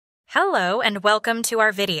Hello and welcome to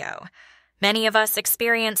our video. Many of us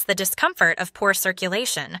experience the discomfort of poor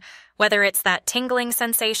circulation, whether it's that tingling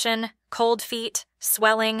sensation, cold feet,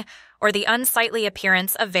 swelling, or the unsightly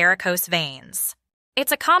appearance of varicose veins.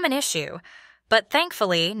 It's a common issue, but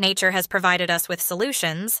thankfully, nature has provided us with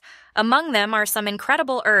solutions. Among them are some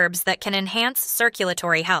incredible herbs that can enhance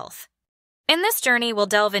circulatory health. In this journey, we'll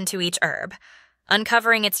delve into each herb,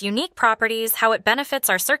 uncovering its unique properties, how it benefits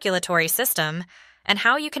our circulatory system, and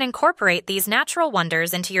how you can incorporate these natural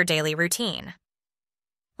wonders into your daily routine.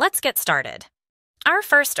 Let's get started. Our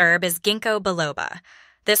first herb is Ginkgo biloba.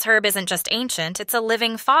 This herb isn't just ancient, it's a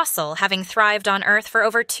living fossil having thrived on Earth for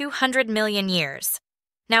over 200 million years.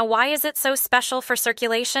 Now, why is it so special for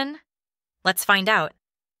circulation? Let's find out.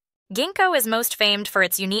 Ginkgo is most famed for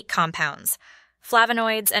its unique compounds,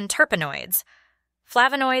 flavonoids and terpenoids.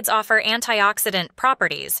 Flavonoids offer antioxidant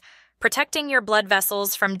properties, protecting your blood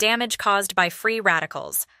vessels from damage caused by free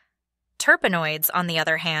radicals. Terpenoids, on the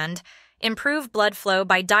other hand, improve blood flow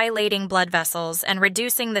by dilating blood vessels and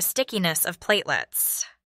reducing the stickiness of platelets.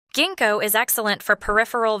 Ginkgo is excellent for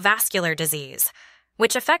peripheral vascular disease,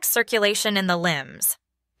 which affects circulation in the limbs.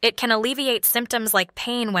 It can alleviate symptoms like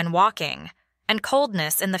pain when walking and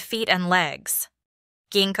coldness in the feet and legs.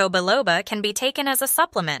 Ginkgo biloba can be taken as a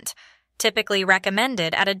supplement, typically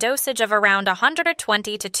recommended at a dosage of around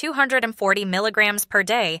 120 to 240 milligrams per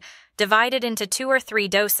day, divided into 2 or 3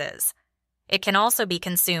 doses. It can also be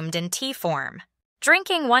consumed in tea form.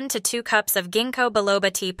 Drinking 1 to 2 cups of Ginkgo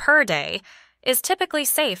biloba tea per day is typically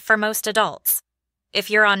safe for most adults.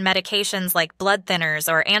 If you're on medications like blood thinners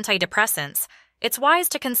or antidepressants, it's wise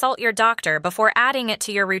to consult your doctor before adding it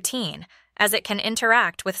to your routine, as it can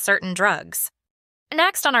interact with certain drugs.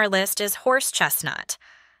 Next on our list is horse chestnut,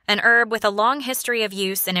 an herb with a long history of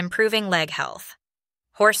use in improving leg health.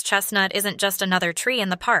 Horse chestnut isn't just another tree in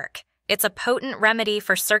the park, it's a potent remedy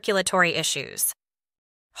for circulatory issues.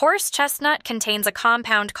 Horse chestnut contains a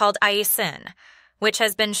compound called iacin, which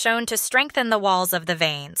has been shown to strengthen the walls of the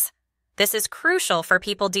veins. This is crucial for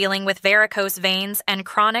people dealing with varicose veins and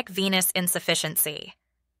chronic venous insufficiency.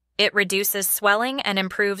 It reduces swelling and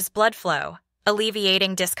improves blood flow,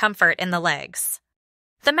 alleviating discomfort in the legs.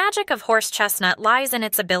 The magic of horse chestnut lies in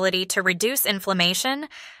its ability to reduce inflammation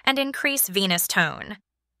and increase venous tone.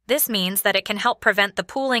 This means that it can help prevent the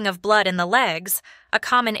pooling of blood in the legs, a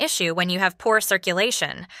common issue when you have poor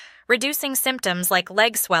circulation, reducing symptoms like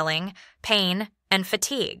leg swelling, pain, and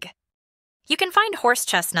fatigue. You can find horse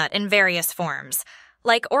chestnut in various forms,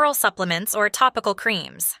 like oral supplements or topical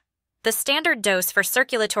creams. The standard dose for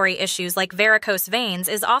circulatory issues like varicose veins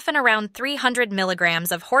is often around 300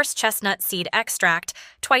 milligrams of horse chestnut seed extract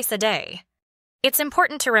twice a day. It's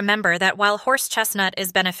important to remember that while horse chestnut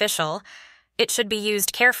is beneficial, it should be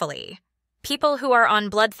used carefully. People who are on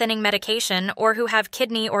blood-thinning medication or who have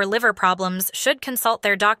kidney or liver problems should consult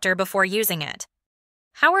their doctor before using it.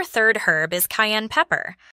 Our third herb is cayenne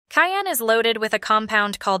pepper. Cayenne is loaded with a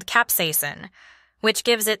compound called capsaicin, which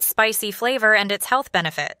gives it spicy flavor and its health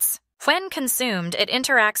benefits. When consumed, it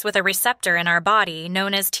interacts with a receptor in our body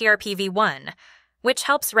known as TRPV1, which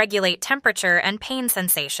helps regulate temperature and pain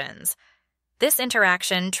sensations. This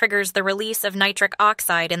interaction triggers the release of nitric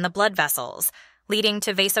oxide in the blood vessels, leading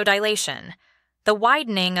to vasodilation, the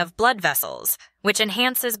widening of blood vessels, which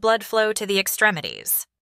enhances blood flow to the extremities.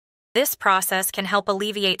 This process can help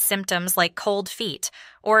alleviate symptoms like cold feet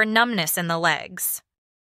or numbness in the legs.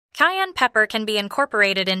 Cayenne pepper can be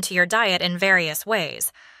incorporated into your diet in various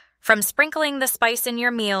ways, from sprinkling the spice in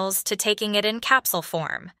your meals to taking it in capsule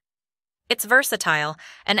form. It's versatile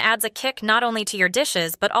and adds a kick not only to your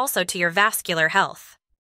dishes but also to your vascular health.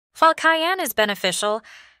 While cayenne is beneficial,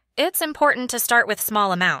 it's important to start with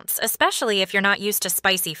small amounts, especially if you're not used to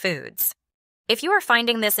spicy foods. If you are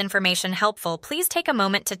finding this information helpful, please take a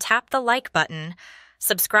moment to tap the like button,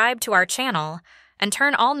 subscribe to our channel, and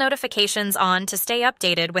turn all notifications on to stay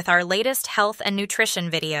updated with our latest health and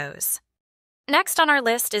nutrition videos. Next on our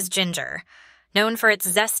list is ginger. Known for its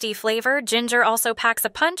zesty flavor, ginger also packs a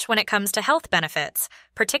punch when it comes to health benefits,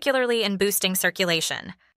 particularly in boosting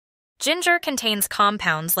circulation. Ginger contains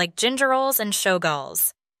compounds like gingerols and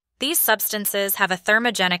shogals. These substances have a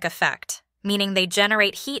thermogenic effect, meaning they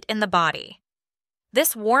generate heat in the body.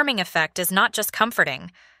 This warming effect is not just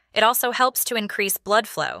comforting, it also helps to increase blood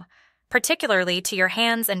flow, particularly to your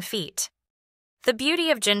hands and feet. The beauty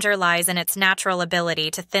of ginger lies in its natural ability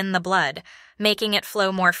to thin the blood, making it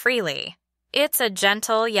flow more freely. It's a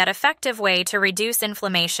gentle yet effective way to reduce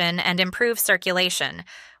inflammation and improve circulation,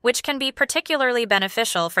 which can be particularly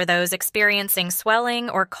beneficial for those experiencing swelling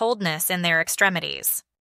or coldness in their extremities.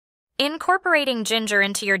 Incorporating ginger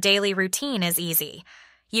into your daily routine is easy.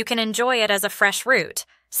 You can enjoy it as a fresh root,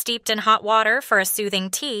 steeped in hot water for a soothing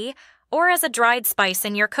tea, or as a dried spice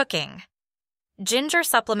in your cooking. Ginger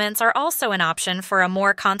supplements are also an option for a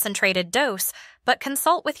more concentrated dose, but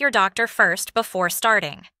consult with your doctor first before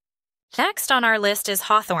starting. Next on our list is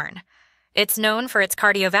hawthorn. It's known for its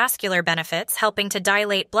cardiovascular benefits, helping to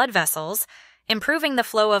dilate blood vessels, improving the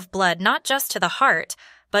flow of blood not just to the heart,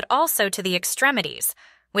 but also to the extremities,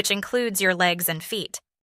 which includes your legs and feet.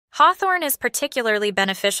 Hawthorn is particularly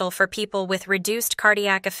beneficial for people with reduced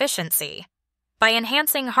cardiac efficiency. By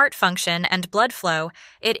enhancing heart function and blood flow,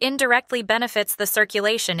 it indirectly benefits the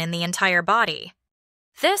circulation in the entire body.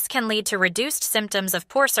 This can lead to reduced symptoms of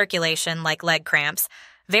poor circulation like leg cramps,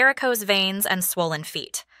 varicose veins, and swollen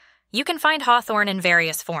feet. You can find hawthorn in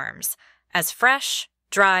various forms, as fresh,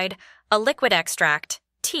 dried, a liquid extract,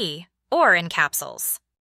 tea, or in capsules.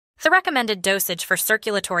 The recommended dosage for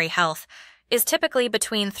circulatory health is typically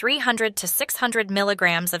between 300 to 600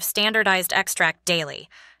 milligrams of standardized extract daily,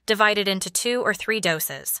 divided into 2 or 3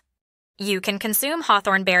 doses. You can consume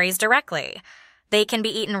hawthorn berries directly. They can be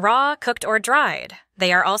eaten raw, cooked, or dried.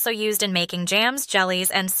 They are also used in making jams,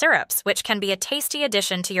 jellies, and syrups, which can be a tasty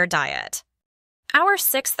addition to your diet. Our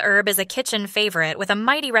 6th herb is a kitchen favorite with a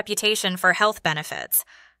mighty reputation for health benefits: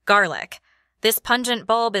 garlic. This pungent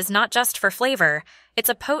bulb is not just for flavor, it's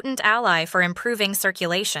a potent ally for improving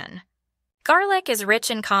circulation. Garlic is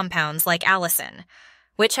rich in compounds like allicin,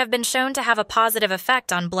 which have been shown to have a positive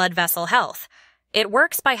effect on blood vessel health. It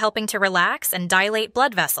works by helping to relax and dilate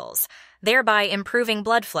blood vessels, thereby improving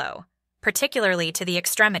blood flow, particularly to the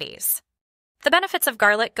extremities. The benefits of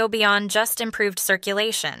garlic go beyond just improved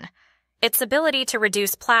circulation. Its ability to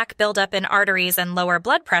reduce plaque buildup in arteries and lower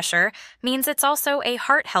blood pressure means it's also a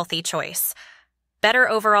heart-healthy choice. Better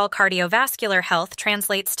overall cardiovascular health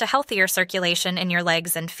translates to healthier circulation in your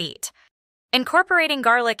legs and feet. Incorporating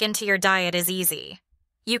garlic into your diet is easy.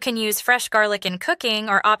 You can use fresh garlic in cooking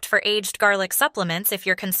or opt for aged garlic supplements if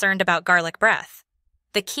you're concerned about garlic breath.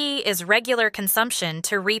 The key is regular consumption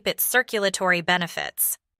to reap its circulatory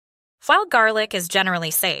benefits. While garlic is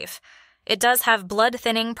generally safe, it does have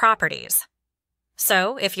blood-thinning properties.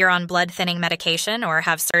 So, if you're on blood-thinning medication or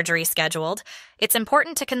have surgery scheduled, it's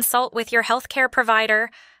important to consult with your healthcare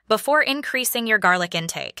provider before increasing your garlic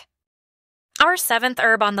intake. Our 7th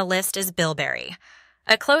herb on the list is bilberry,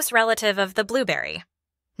 a close relative of the blueberry.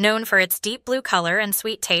 Known for its deep blue color and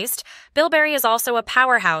sweet taste, bilberry is also a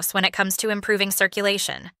powerhouse when it comes to improving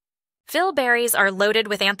circulation. Bilberries are loaded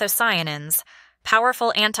with anthocyanins,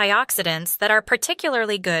 powerful antioxidants that are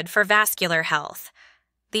particularly good for vascular health.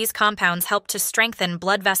 These compounds help to strengthen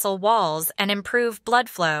blood vessel walls and improve blood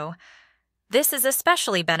flow. This is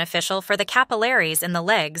especially beneficial for the capillaries in the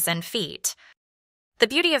legs and feet. The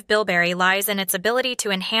beauty of bilberry lies in its ability to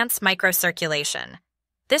enhance microcirculation.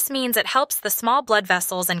 This means it helps the small blood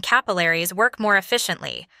vessels and capillaries work more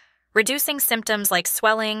efficiently, reducing symptoms like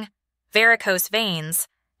swelling, varicose veins,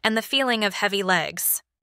 and the feeling of heavy legs.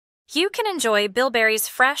 You can enjoy bilberries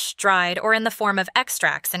fresh, dried, or in the form of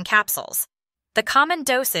extracts and capsules. The common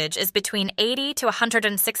dosage is between 80 to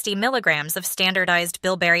 160 milligrams of standardized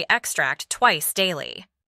bilberry extract twice daily.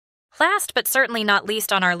 Last but certainly not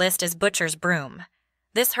least on our list is butcher's broom.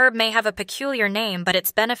 This herb may have a peculiar name, but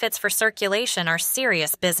its benefits for circulation are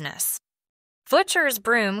serious business. Butcher's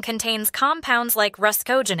broom contains compounds like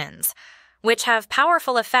ruscogenins, which have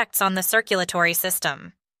powerful effects on the circulatory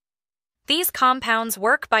system. These compounds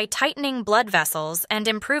work by tightening blood vessels and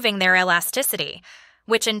improving their elasticity,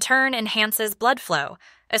 which in turn enhances blood flow,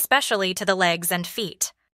 especially to the legs and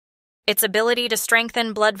feet. Its ability to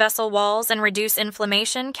strengthen blood vessel walls and reduce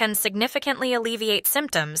inflammation can significantly alleviate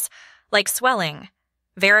symptoms like swelling,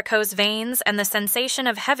 varicose veins, and the sensation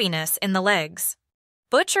of heaviness in the legs.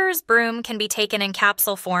 Butcher's broom can be taken in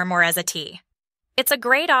capsule form or as a tea. It's a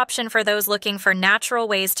great option for those looking for natural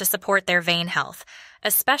ways to support their vein health,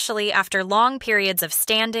 especially after long periods of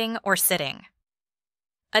standing or sitting.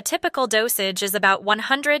 A typical dosage is about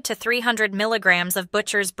 100 to 300 milligrams of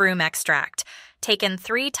butcher's broom extract, taken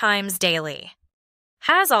 3 times daily.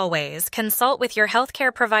 As always, consult with your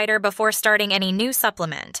healthcare provider before starting any new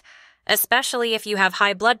supplement, especially if you have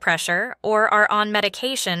high blood pressure or are on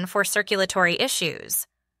medication for circulatory issues.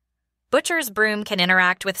 Butcher's broom can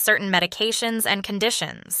interact with certain medications and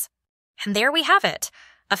conditions. And there we have it,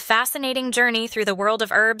 a fascinating journey through the world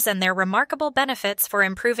of herbs and their remarkable benefits for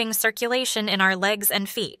improving circulation in our legs and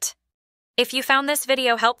feet. If you found this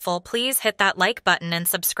video helpful, please hit that like button and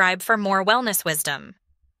subscribe for more wellness wisdom.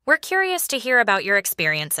 We're curious to hear about your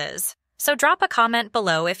experiences, so drop a comment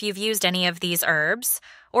below if you've used any of these herbs,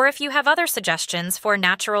 or if you have other suggestions for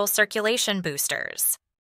natural circulation boosters.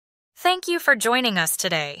 Thank you for joining us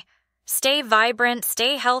today. Stay vibrant,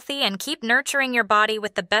 stay healthy, and keep nurturing your body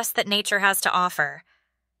with the best that nature has to offer.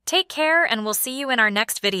 Take care, and we'll see you in our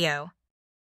next video.